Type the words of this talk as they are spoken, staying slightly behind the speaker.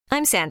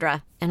I'm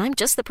Sandra, and I'm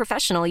just the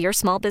professional your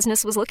small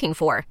business was looking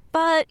for.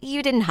 But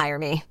you didn't hire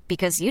me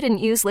because you didn't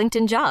use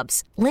LinkedIn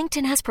Jobs.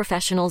 LinkedIn has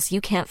professionals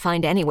you can't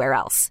find anywhere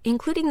else,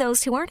 including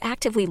those who aren't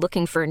actively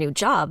looking for a new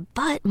job,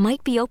 but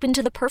might be open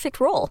to the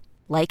perfect role,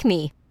 like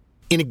me.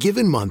 In a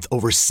given month,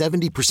 over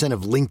 70%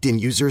 of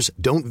LinkedIn users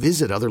don't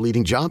visit other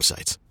leading job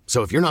sites.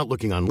 So if you're not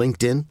looking on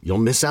LinkedIn, you'll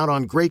miss out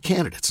on great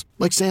candidates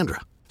like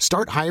Sandra.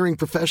 Start hiring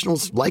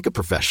professionals like a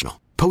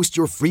professional. Post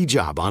your free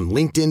job on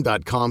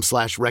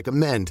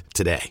linkedin.com/recommend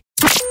today.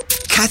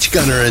 Catch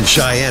Gunner and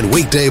Cheyenne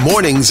weekday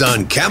mornings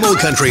on Camel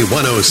Country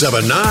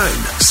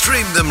 107.9.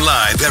 Stream them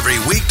live every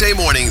weekday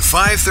morning,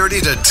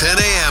 5:30 to 10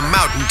 a.m.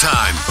 Mountain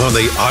Time on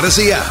the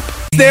Odyssey app.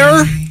 Is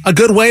there a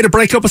good way to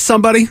break up with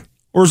somebody?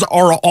 Or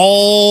are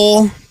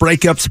all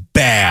breakups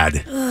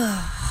bad?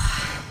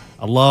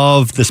 I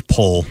love this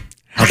poll.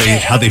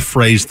 How they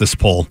phrase this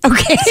poll.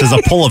 Okay. It says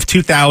a poll of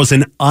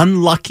 2,000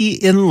 unlucky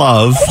in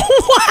love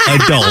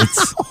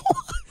adults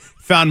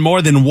found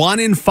more than 1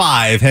 in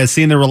 5 has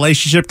seen their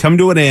relationship come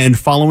to an end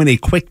following a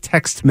quick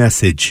text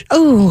message.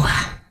 Ooh,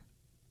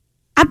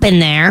 I've been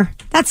there.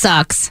 That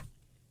sucks.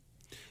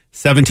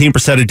 17%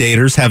 of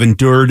daters have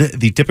endured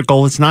the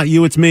typical "it's not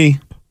you, it's me."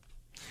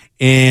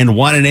 And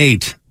 1 in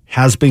 8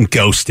 has been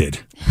ghosted,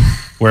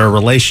 where a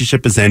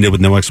relationship has ended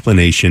with no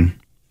explanation.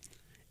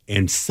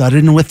 And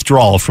sudden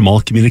withdrawal from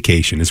all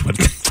communication is what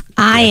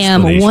I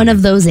am one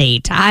of those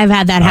 8. I've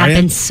had that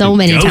happen so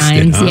many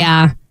times. Huh?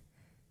 Yeah.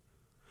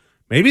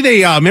 Maybe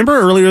they remember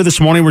earlier this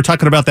morning we were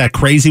talking about that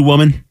crazy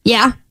woman.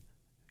 Yeah,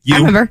 I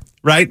remember.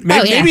 Right?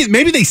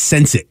 Maybe they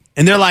sense it,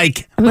 and they're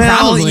like, "Well,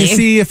 probably. You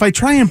see, if I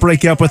try and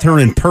break up with her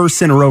in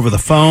person or over the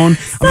phone,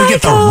 I'm gonna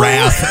get the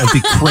wrath of the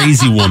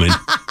crazy woman."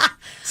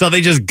 So they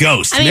just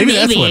ghost. Maybe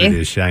that's what it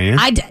is, Cheyenne.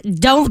 I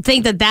don't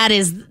think that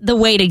is the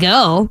way to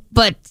go,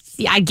 but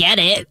I get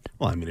it.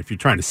 Well, I mean, if you're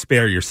trying to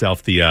spare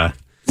yourself the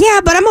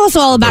yeah, but I'm also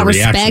all about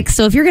respect.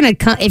 So if you're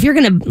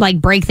gonna like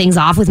break things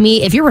off with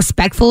me, if you're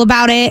respectful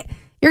about it,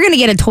 you're gonna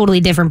get a totally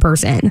different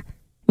person. I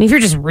mean, if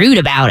you're just rude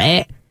about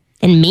it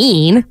and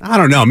mean, I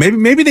don't know.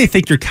 Maybe they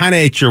think you're kind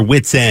of at your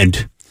wit's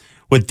end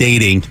with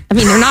dating. I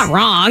mean, they're not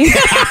wrong.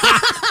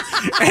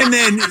 And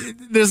then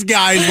this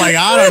guy's like,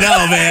 I don't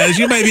know, man.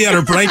 You may be at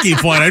her breaking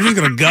point. I'm just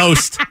going to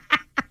ghost.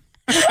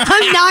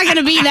 I'm not going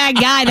to be that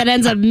guy that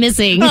ends up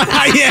missing.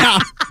 Yeah.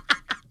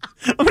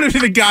 I'm going to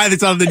be the guy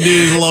that's on the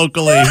news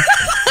locally.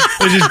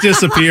 It just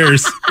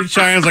disappears. And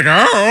Cheyenne's like,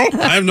 oh,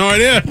 I have no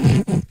idea.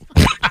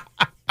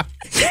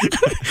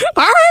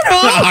 I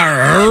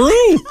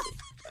don't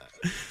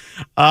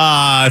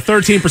know.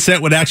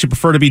 13% would actually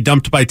prefer to be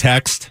dumped by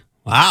text.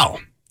 Wow.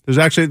 There's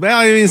actually,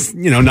 it's,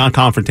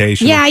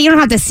 non-confrontational. Yeah, you don't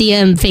have to see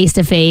him face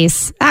to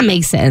face. That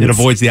makes sense. It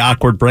avoids the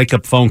awkward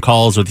breakup phone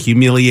calls or the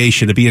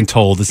humiliation of being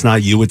told it's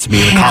not you, it's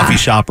me at a coffee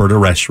shop or at a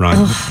restaurant.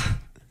 Ugh.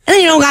 And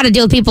then you don't got to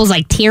deal with people's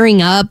like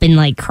tearing up and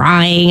like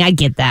crying. I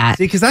get that.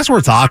 See, because that's where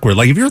it's awkward.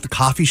 Like if you're at the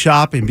coffee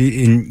shop and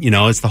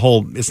it's the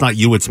whole, it's not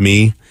you, it's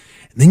me.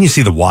 And then you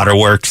see the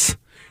waterworks.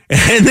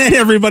 And then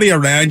everybody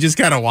around just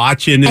kind of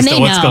watching as to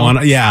what's going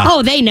on. Yeah.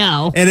 Oh, they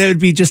know. And it would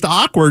be just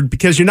awkward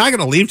because you're not going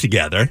to leave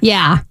together.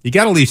 Yeah. You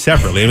got to leave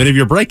separately. I mean, if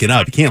you're breaking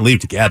up, you can't leave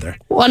together.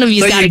 One of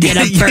you's got to get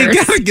up first. You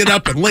got to get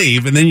up and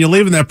leave, and then you're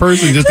leaving that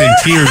person just in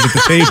tears at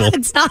the table.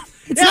 It's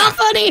not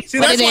funny. See,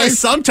 that's why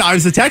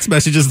sometimes the text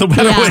message is the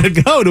better way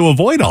to go to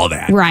avoid all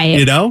that.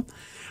 Right.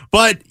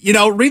 But,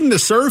 reading the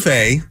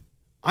survey,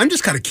 I'm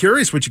just kind of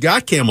curious what you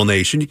got, Camel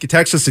Nation. You can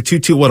text us to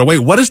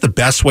 22108. What is the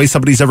best way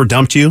somebody's ever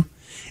dumped you?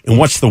 And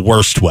what's the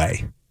worst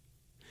way?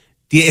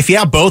 If you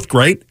have both,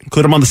 great.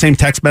 Include them on the same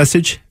text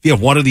message. If you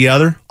have one or the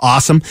other,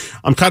 awesome.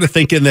 I'm kind of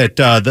thinking that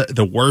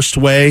the worst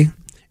way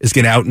is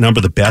going to outnumber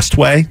the best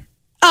way.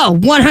 Oh,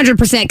 100%.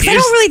 Because I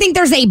don't really think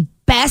there's a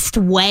best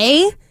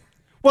way.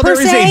 Well, there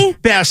is a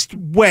best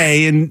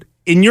way. And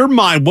in your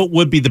mind, what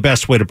would be the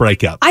best way to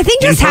break up? I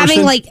think just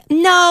having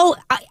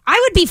I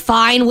would be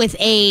fine with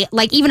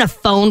even a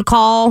phone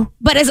call.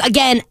 But as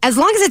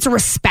long as it's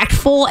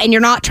respectful and you're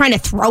not trying to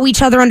throw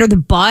each other under the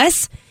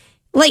bus,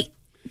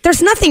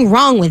 there's nothing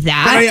wrong with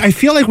that. I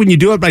feel like when you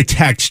do it by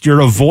text,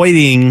 you're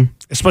avoiding,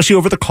 especially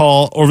over the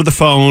call, over the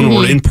phone,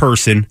 or in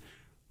person,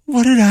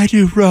 what did I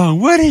do wrong?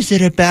 What is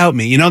it about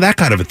me? That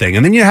kind of a thing.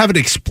 And then you have it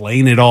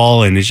explain it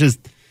all, and it's just...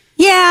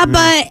 Yeah,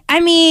 but I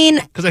mean...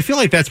 Because I feel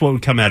like that's what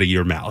would come out of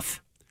your mouth.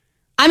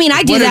 I mean,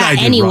 I do that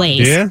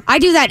anyways. Yeah? I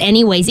do that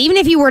anyways. Even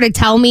if you were to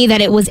tell me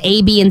that it was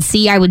A, B, and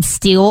C, I would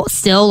still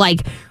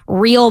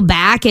reel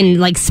back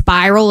and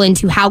spiral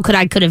into how could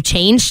have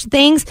changed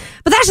things.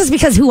 But that's just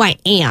because who I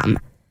am.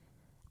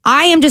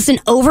 I am just an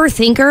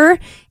overthinker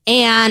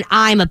and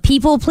I'm a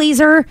people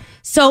pleaser.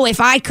 So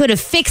if I could have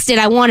fixed it,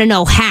 I want to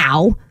know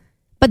how.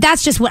 But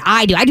that's just what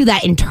I do. I do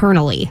that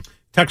internally.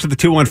 Text to the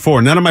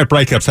 214. None of my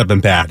breakups have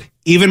been bad.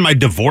 Even my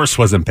divorce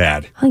wasn't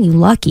bad. Oh, you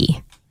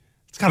lucky.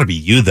 It's got to be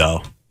you,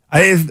 though.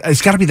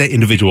 It's got to be that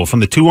individual from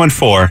the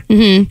 214.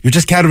 Mm-hmm. You're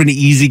just kind of an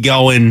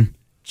easygoing,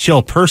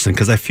 chill person.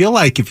 Because I feel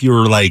like if you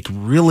were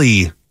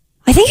really...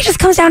 I think it just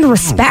comes down to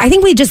respect. I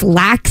think we just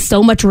lack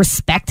so much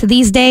respect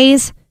these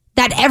days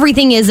That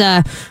everything is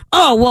I'm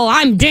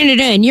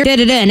da-da-da and you're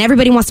da-da-da and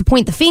everybody wants to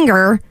point the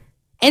finger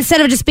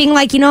instead of just being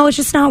like, it's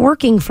just not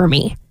working for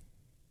me.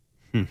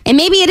 And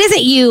maybe it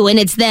isn't you and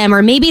it's them,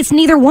 or maybe it's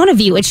neither one of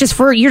you. It's just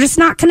you're just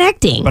not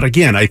connecting. But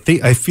again, I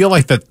feel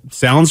like that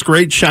sounds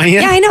great,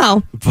 Cheyenne. Yeah, I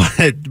know.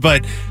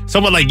 But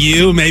someone like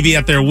you, maybe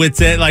at their wits'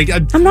 end, like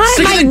I'm not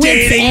at my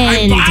wits'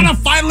 end. I gotta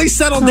finally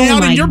settle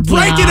down, and you're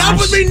breaking up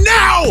with me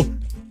now.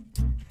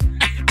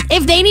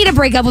 If they need to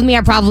break up with me,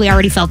 I probably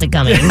already felt it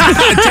coming.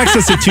 Text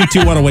us at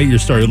 22108 your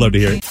story. We'd love to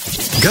hear it.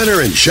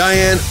 Gunner and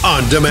Cheyenne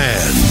on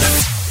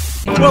demand.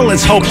 Well,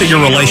 let's hope that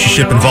your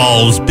relationship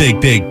involves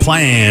big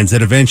plans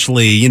and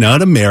eventually,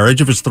 to marriage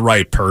if it's the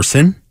right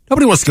person.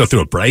 Nobody wants to go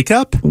through a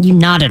breakup. You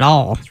not at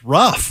all. It's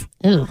rough.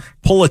 Ooh.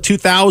 Poll of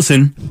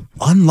 2000,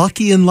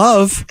 unlucky in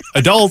love.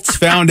 Adults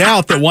found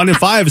out that 1 in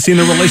 5 have seen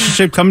their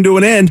relationship come to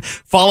an end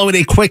following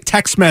a quick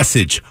text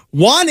message.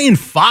 1 in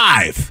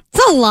 5.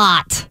 It's a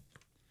lot.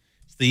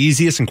 It's the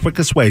easiest and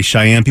quickest way,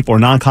 Cheyenne. People are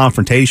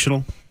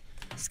non-confrontational.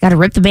 Just got to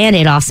rip the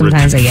Band-Aid off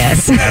sometimes, I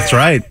guess. That's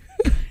right.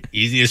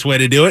 Easiest way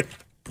to do it.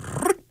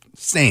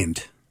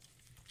 Sand.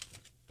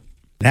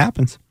 It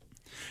happens.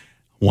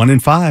 1 in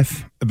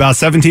 5. About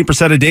 17%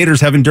 of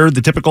daters have endured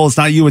the typical "it's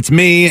not you, it's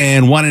me,"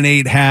 and 1 in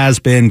 8 has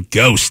been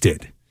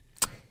ghosted.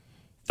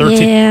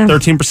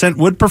 13%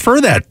 would prefer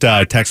that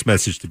text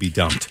message to be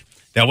dumped.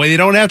 That way, they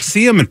don't have to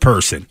see them in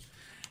person.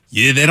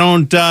 You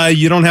don't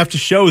have to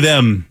show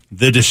them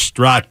the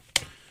distraught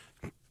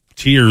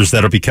tears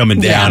that'll be coming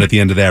down at the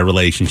end of that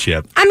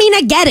relationship. I mean,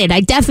 I get it.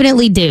 I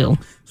definitely do.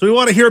 So we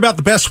want to hear about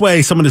the best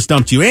way someone has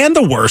dumped you and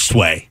the worst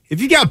way.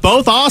 If you got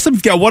both, awesome.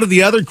 If you got one or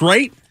the other,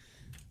 great.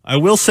 I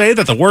will say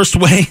that the worst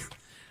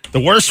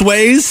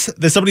ways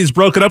that somebody's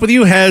broken up with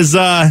you has,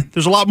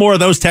 there's a lot more of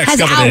those texts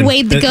coming in. Has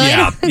outweighed the good?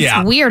 Yeah.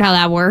 It's weird how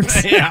that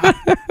works. Yeah.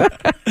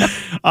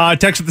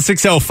 Text at the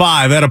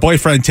 605. I had a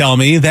boyfriend tell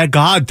me that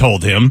God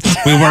told him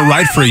we weren't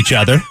right for each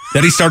other,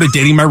 that he started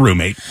dating my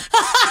roommate.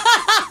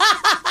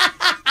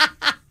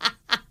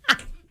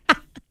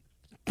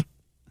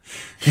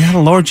 Yeah, the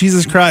Lord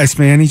Jesus Christ,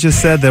 man. He just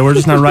said that we're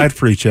just not right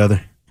for each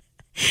other.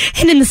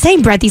 And in the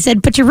same breath, he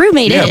said, but your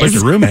roommate is. Yeah, but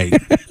your roommate.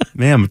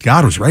 Man,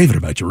 God was raving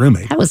about your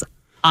roommate. That was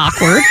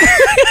awkward.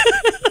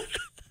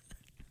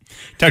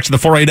 Text to the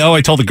 480. I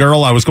told the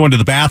girl I was going to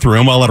the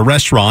bathroom while at a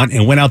restaurant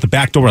and went out the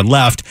back door and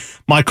left.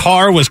 My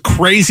car was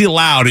crazy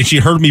loud and she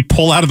heard me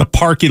pull out of the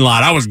parking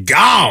lot. I was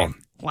gone.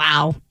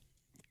 Wow.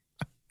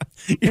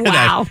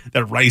 Wow.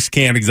 That rice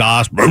can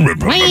exhaust.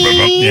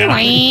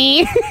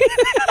 Yeah.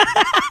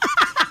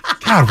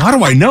 God, why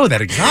do I know that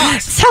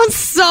exhaust? Sounds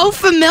so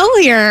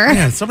familiar.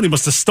 Man, somebody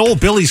must have stole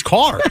Billy's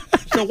car.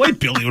 There's no way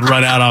Billy would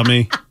run out on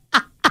me.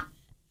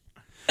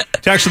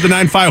 Text to the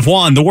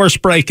 951. The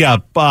worst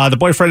breakup. The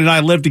boyfriend and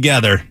I lived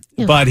together,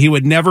 but he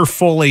would never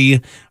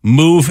fully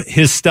move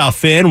his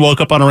stuff in.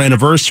 Woke up on our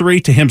anniversary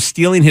to him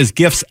stealing his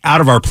gifts out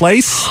of our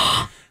place.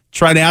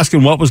 Tried to ask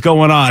him what was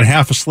going on,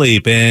 half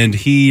asleep, and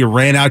he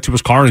ran out to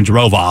his car and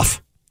drove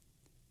off.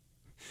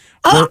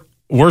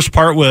 Worst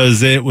part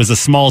was it was a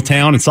small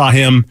town and saw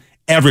him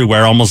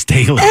everywhere almost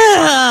daily.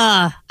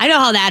 I know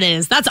how that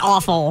is. That's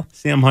awful.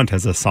 Sam Hunt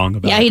has a song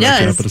about he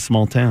does. Up at a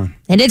small town.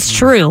 And it's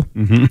true.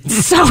 Mm-hmm.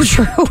 It's so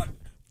true.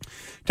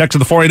 Text to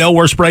the 480.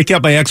 Worst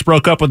breakup. My ex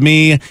broke up with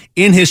me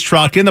in his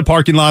truck in the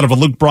parking lot of a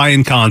Luke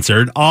Bryan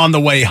concert on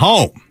the way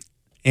home.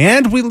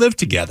 And we lived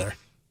together.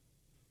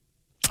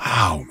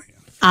 Oh, man.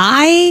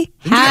 I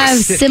have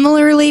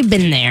similarly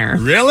been there.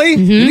 Really?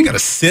 Mm-hmm. You got to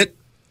sit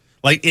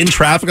like in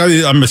traffic.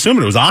 I'm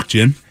assuming it was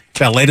Oxygen.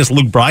 That latest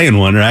Luke Bryan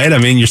one, right? I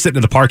mean, you're sitting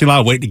in the parking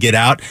lot waiting to get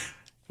out,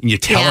 and you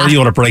tell her you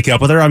want to break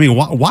up with her. I mean,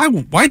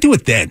 why do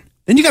it then?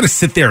 Then you got to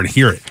sit there and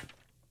hear it.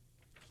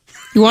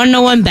 You want to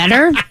know one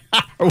better?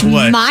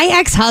 What? My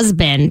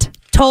ex-husband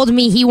told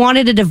me he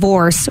wanted a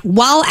divorce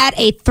while at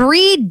a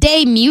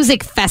 3-day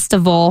music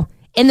festival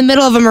in the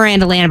middle of a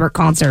Miranda Lambert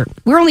concert.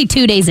 We were only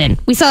 2 days in.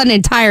 We still had an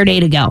entire day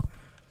to go.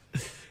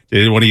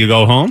 Did one of you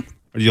go home?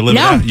 Or did you live it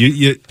out?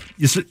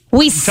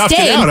 We toughed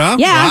stayed. It out, huh?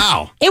 Yeah.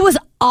 Wow. It was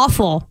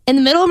awful. In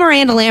the middle of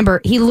Miranda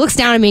Lambert, he looks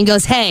down at me and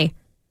goes, "Hey,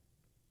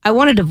 I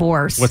want a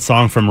divorce." What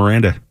song from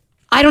Miranda?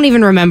 I don't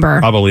even remember.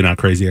 Probably not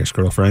Crazy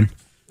Ex-Girlfriend.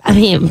 I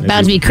mean,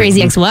 about to be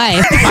Crazy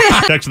Ex-Wife.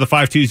 Text to the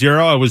 520.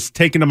 I was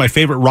taken to my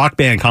favorite rock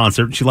band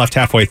concert, and she left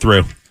halfway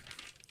through.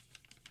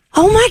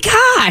 Oh my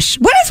gosh.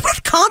 What is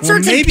with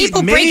concerts and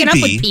people breaking up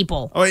with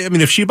people? Oh, I mean,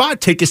 if she bought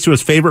tickets to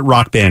his favorite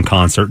rock band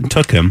concert and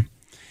took him,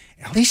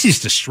 at least he's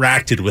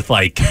distracted with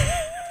like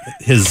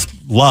his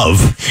love,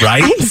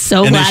 right? I'm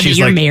so glad that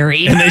you're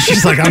married. And then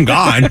she's like, I'm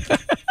gone.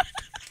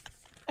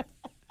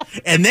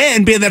 And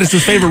then, being that it's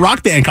his favorite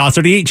rock band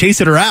concert, he ain't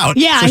chasing her out.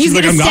 Yeah, so he's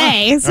going to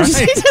stay. Gone. So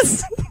she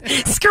just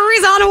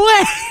scurries on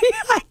away.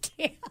 I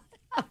can't.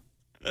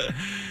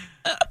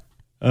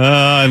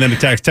 And then a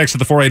text to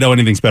the 480.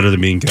 Anything's better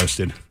than being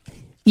ghosted.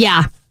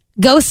 Yeah.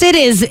 Ghosted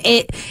is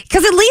it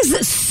because it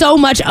leaves so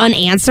much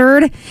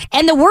unanswered.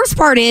 And the worst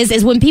part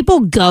is when people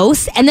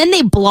ghost and then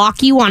they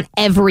block you on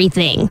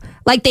everything.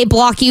 Like they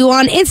block you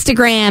on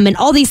Instagram and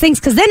all these things.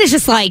 Because then it's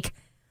just like,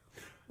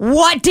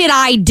 what did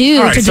I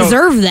do to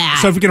deserve that?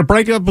 So if you're going to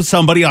break up with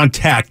somebody on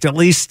text, at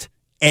least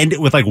end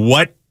it with like,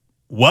 what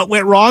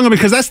went wrong?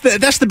 Because that's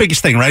the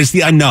biggest thing, right? It's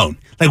the unknown.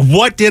 Like,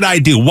 what did I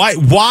do?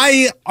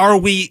 Why are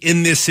we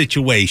in this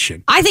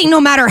situation? I think no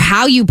matter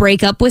how you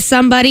break up with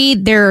somebody,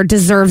 there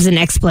deserves an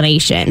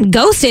explanation.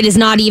 Ghosted is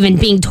not even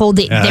being told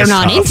that they're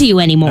not tough. Into you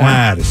anymore.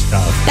 That is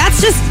tough. That's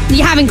just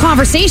you having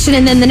conversation,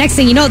 and then the next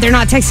thing you know, they're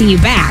not texting you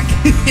back.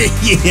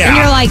 Yeah. And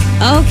you're like,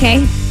 oh,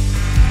 okay.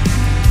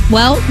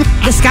 Well,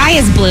 the sky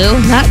is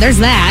blue. There's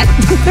that.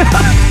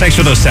 Thanks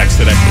for those texts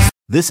today.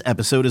 This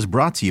episode is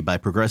brought to you by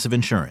Progressive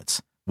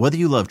Insurance. Whether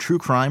you love true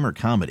crime or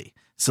comedy,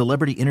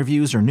 celebrity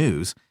interviews or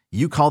news,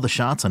 you call the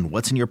shots on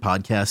what's in your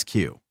podcast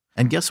queue.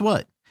 And guess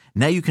what?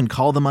 Now you can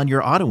call them on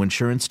your auto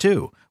insurance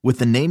too with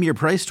the Name Your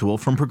Price tool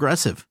from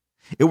Progressive.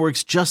 It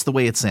works just the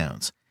way it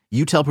sounds.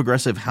 You tell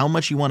Progressive how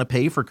much you want to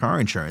pay for car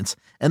insurance,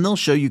 and they'll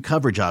show you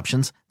coverage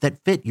options that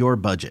fit your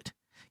budget.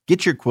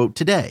 Get your quote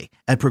today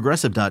at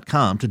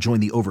Progressive.com to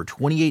join the over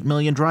 28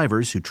 million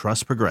drivers who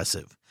trust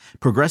Progressive.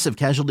 Progressive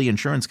Casualty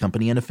Insurance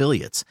Company and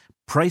Affiliates.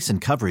 Price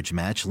and coverage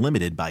match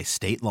limited by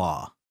state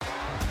law.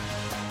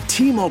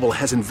 T-Mobile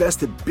has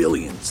invested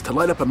billions to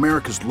light up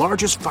America's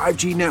largest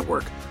 5G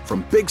network,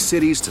 from big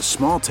cities to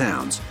small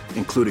towns,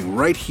 including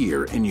right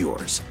here in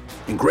yours.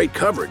 And great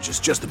coverage is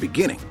just the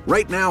beginning.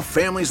 Right now,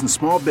 families and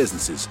small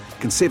businesses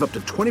can save up to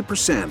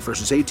 20%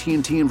 versus AT&T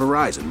and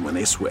Verizon when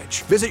they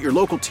switch. Visit your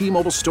local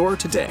T-Mobile store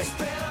today.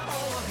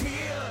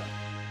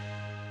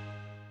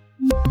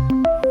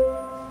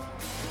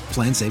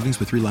 Plan savings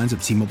with 3 lines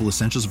of T-Mobile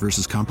Essentials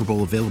versus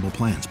comparable available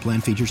plans.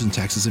 Plan features and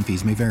taxes and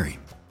fees may vary.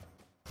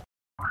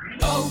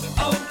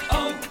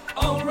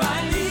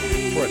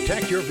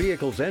 Protect your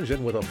vehicle's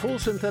engine with a full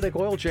synthetic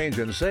oil change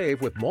and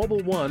save with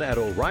Mobil 1 at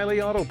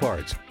O'Reilly Auto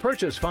Parts.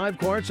 Purchase 5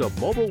 quarts of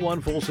Mobil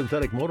 1 full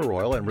synthetic motor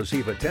oil and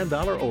receive a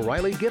 $10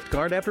 O'Reilly gift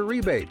card after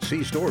rebate.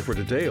 See store for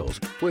details.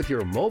 With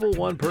your Mobil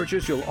 1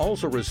 purchase, you'll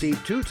also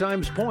receive 2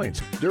 times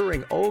points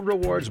during O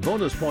Rewards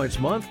Bonus Points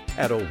Month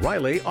at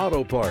O'Reilly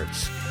Auto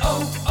Parts.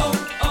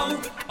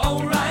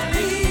 O'Reilly.